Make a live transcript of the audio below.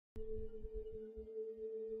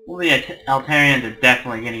Well, the Altarians are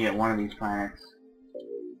definitely going to get one of these planets.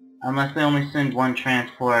 Unless they only send one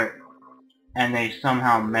transport and they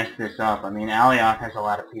somehow mess this up. I mean, Alioth has a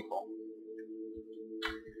lot of people.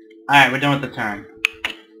 Alright, we're done with the turn.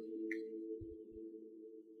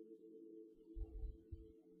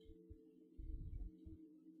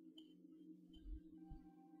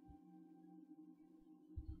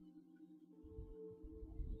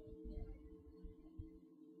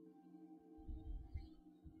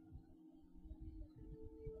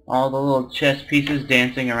 All the little chess pieces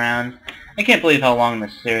dancing around. I can't believe how long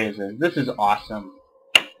this series is. This is awesome.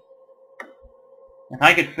 If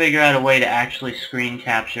I could figure out a way to actually screen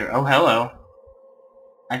capture... Oh, hello.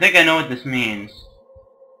 I think I know what this means.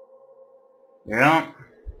 You don't?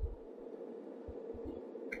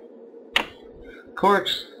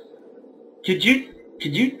 Corks, could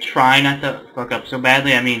you try not to fuck up so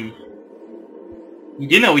badly? I mean, you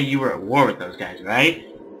do know you were at war with those guys, right?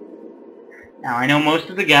 Now, I know most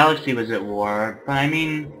of the galaxy was at war, but I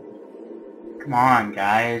mean, come on,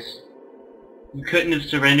 guys. You couldn't have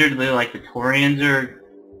surrendered to, like, the Taurians or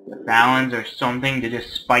the Thalans or something to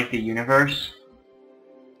just spite the universe?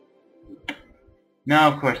 No,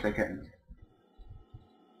 of course they couldn't.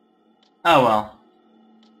 Oh well.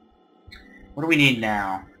 What do we need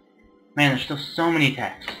now? Man, there's still so many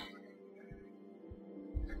texts.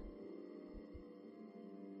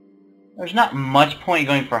 There's not much point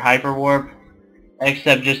going for hyperwarp,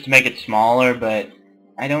 except just to make it smaller, but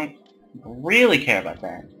I don't really care about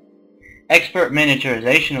that. Expert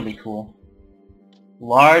miniaturization will be cool.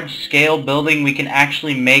 Large scale building, we can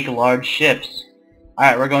actually make large ships.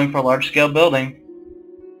 Alright, we're going for large scale building.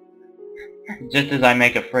 Just as I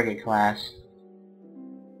make a frigate class.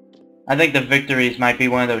 I think the victories might be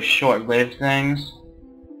one of those short-lived things.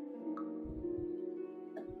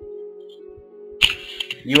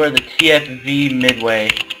 You are the TFV Midway.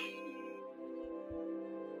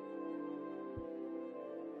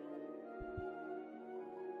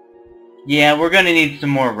 Yeah, we're gonna need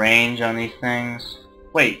some more range on these things.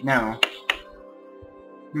 Wait, no.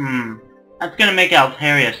 That's gonna make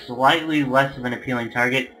Altaria slightly less of an appealing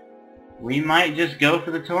target. We might just go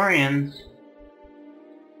for the Taurians.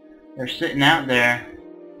 They're sitting out there.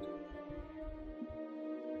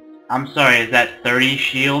 I'm sorry, is that 30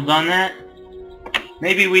 shields on that?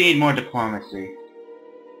 Maybe we need more diplomacy.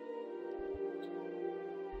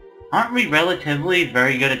 Aren't we relatively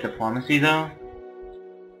very good at diplomacy, though?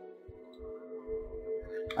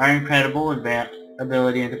 Our incredible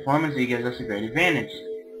ability in diplomacy gives us a great advantage.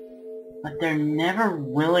 But they're never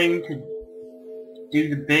willing to do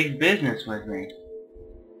the big business with me.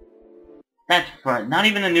 That's fun. Not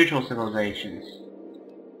even the neutral civilizations.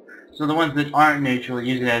 So the ones that aren't neutral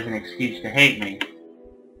use it as an excuse to hate me.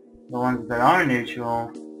 The ones that are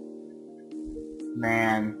neutral...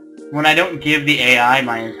 Man. When I don't give the AI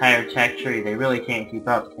my entire tech tree, they really can't keep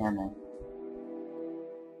up, can they?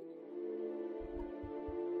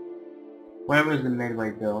 Where was the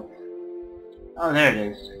Midway built? Oh, there it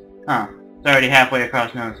is. Huh. It's already halfway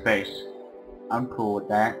across known space. I'm cool with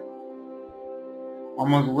that.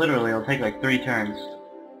 Almost literally, it'll take like 3 turns.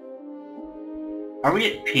 Are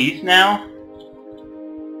we at peace now?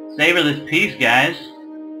 Savor this peace, guys.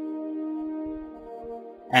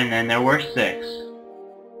 And then there were 6.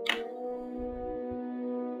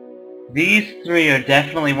 These 3 are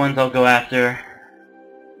definitely ones I'll go after.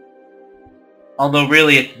 Although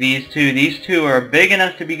really it's these 2. These 2 are big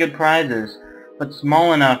enough to be good prizes, but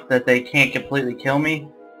small enough that they can't completely kill me.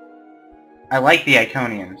 I like the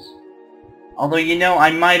Iconians. Although, you know,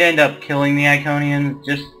 I might end up killing the Iconians,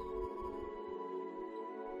 just...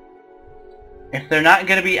 If they're not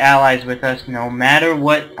going to be allies with us, no matter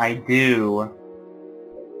what I do,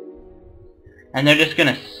 and they're just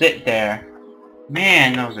going to sit there,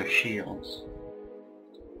 man, those are shields.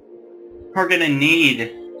 We're going to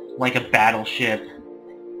need, like, a battleship,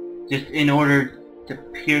 just in order to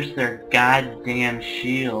pierce their goddamn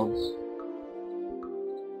shields.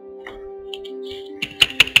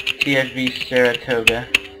 TFV Saratoga.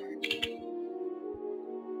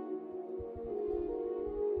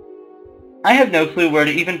 I have no clue where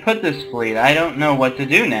to even put this fleet. I don't know what to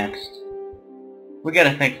do next. We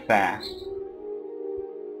gotta think fast.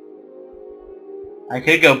 I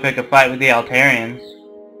could go pick a fight with the Altarians.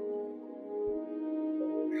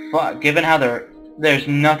 Fuck, given how there's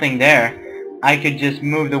nothing there, I could just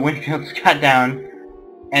move the Winfield Scott down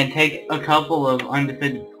and take a couple of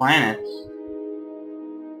undefeated planets.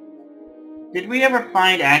 Did we ever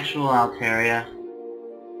find actual Altaria?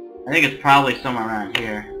 I think it's probably somewhere around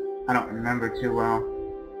here. I don't remember too well.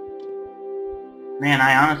 Man,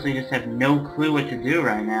 I honestly just have no clue what to do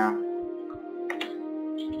right now.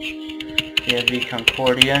 CSV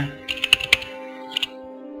Concordia.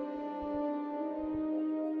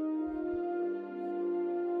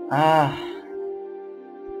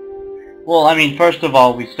 Well, I mean, first of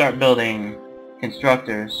all, we start building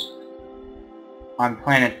constructors on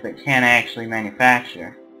planets that can actually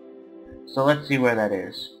manufacture. So let's see where that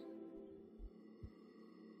is.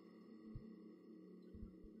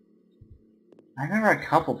 I remember a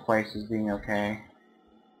couple places being okay.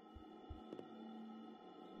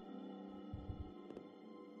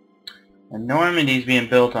 And Normandy's being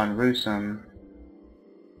built on Rusum.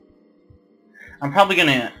 I'm probably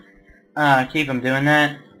gonna keep them doing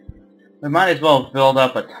that. We might as well build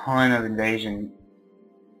up a ton of invasion.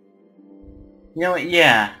 You know what?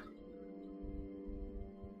 Yeah.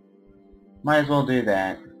 Might as well do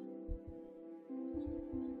that.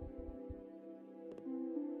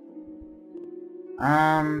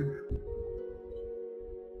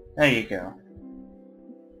 There you go.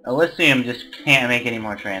 Elysium just can't make any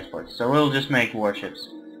more transports, so we'll just make warships.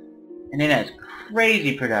 And it has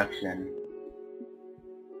crazy production.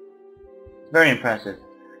 It's very impressive.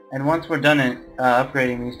 And once we're done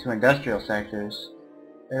upgrading these two industrial sectors,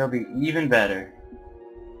 it'll be even better.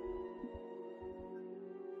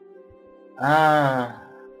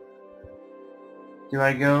 Do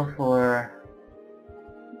I go for...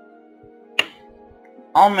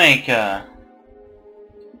 I'll make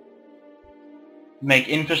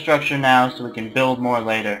infrastructure now so we can build more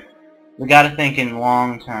later. We gotta think in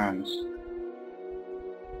long terms.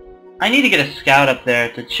 I need to get a scout up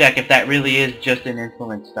there to check if that really is just an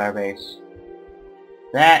influence starbase.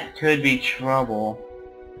 That could be trouble.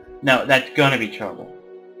 No, that's gonna be trouble.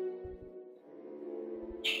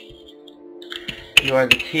 You are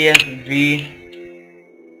the TSV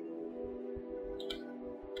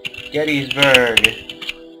Gettysburg.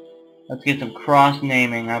 Let's get some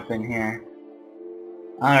cross-naming up in here.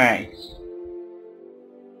 Alright.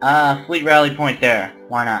 Fleet rally point there.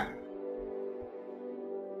 Why not?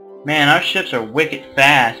 Man, our ships are wicked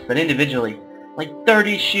fast, but individually, like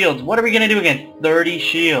 30 shields. What are we gonna do against 30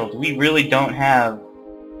 shields? We really don't have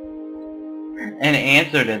an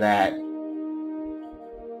answer to that.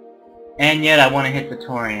 And yet I want to hit the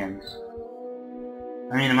Taurians.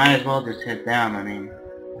 I mean, I might as well just hit them. I mean,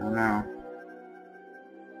 I don't know.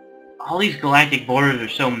 All these galactic borders are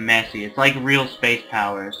so messy. It's like real space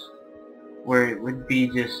powers, where it would be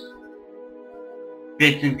just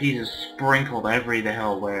bits and pieces sprinkled every the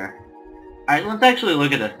hell where. Alright, let's actually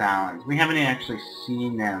look at the Thalans. We haven't actually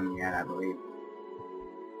seen them yet, I believe.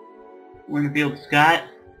 Winfield Scott.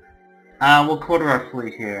 We'll quarter our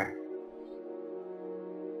fleet here.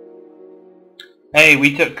 Hey,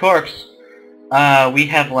 we took Corks. We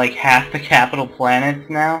have like half the capital planets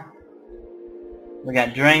now. We got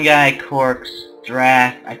Drengai, Corks,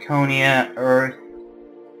 Drath, Iconia, Earth.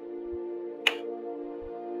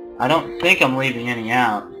 I don't think I'm leaving any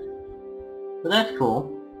out. But that's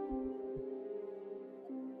cool.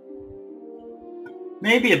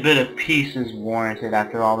 Maybe a bit of peace is warranted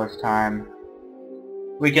after all this time.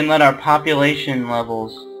 We can let our population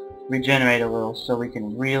levels regenerate a little so we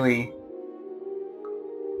can really,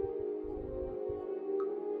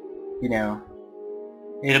 you know,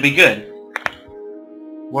 it'll be good.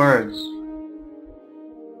 Words.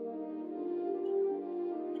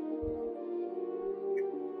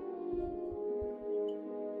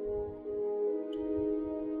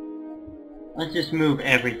 Let's just move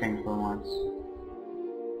everything for once.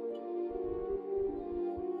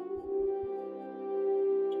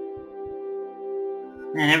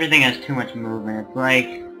 Man, everything has too much movement. It's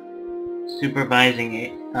like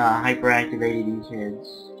supervising hyperactive ADD kids.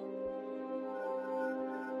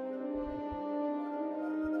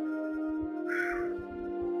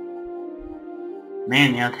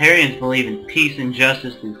 Man, the Altarians believe in peace and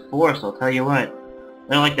justice through force, I'll tell you what.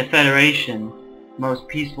 They're like the Federation. Most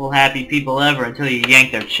peaceful, happy people ever until you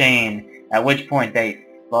yank their chain, at which point they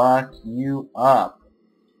fuck you up.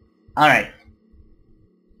 Alright.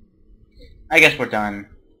 I guess we're done.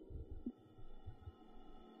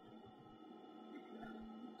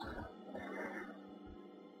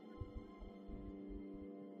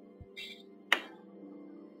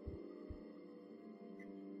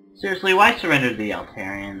 Seriously, why surrender to the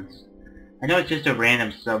Altarians? I know it's just a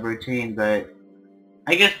random subroutine, but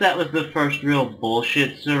I guess that was the first real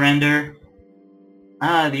bullshit surrender.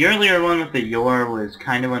 The earlier one with the Yor was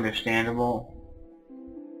kind of understandable.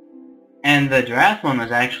 And the Draft one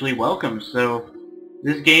was actually welcome, so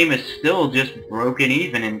this game is still just broken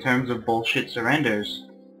even in terms of bullshit surrenders.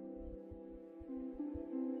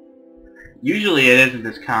 Usually it isn't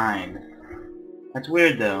this kind. That's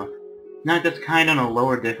weird though. Not that's kind on a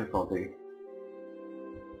lower difficulty.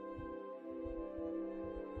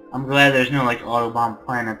 I'm glad there's no like Autobomb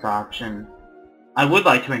Planets option. I would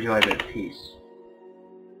like to enjoy a bit of peace.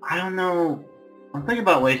 I don't know. I'm thinking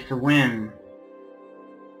about ways to win.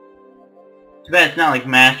 Too bad it's not like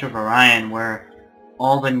Master of Orion where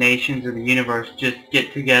all the nations of the universe just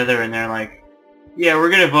get together and they're like, yeah,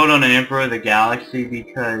 we're gonna vote on an Emperor of the Galaxy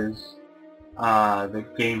because the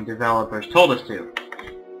game developers told us to.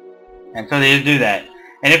 And so they just do that.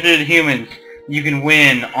 And if they're the humans, you can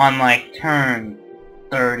win on like turn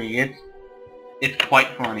 30. It's quite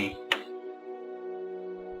funny.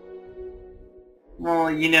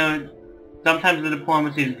 Well, you know, sometimes the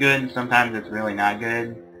diplomacy is good and sometimes it's really not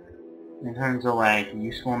good. In terms of like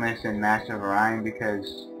usefulness in Master of Orion,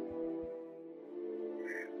 because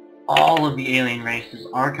all of the alien races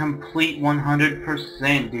are complete 100%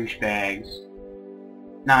 douchebags.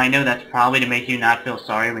 Now I know that's probably to make you not feel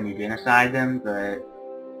sorry when you genocide them, but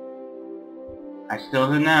I still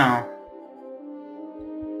don't know.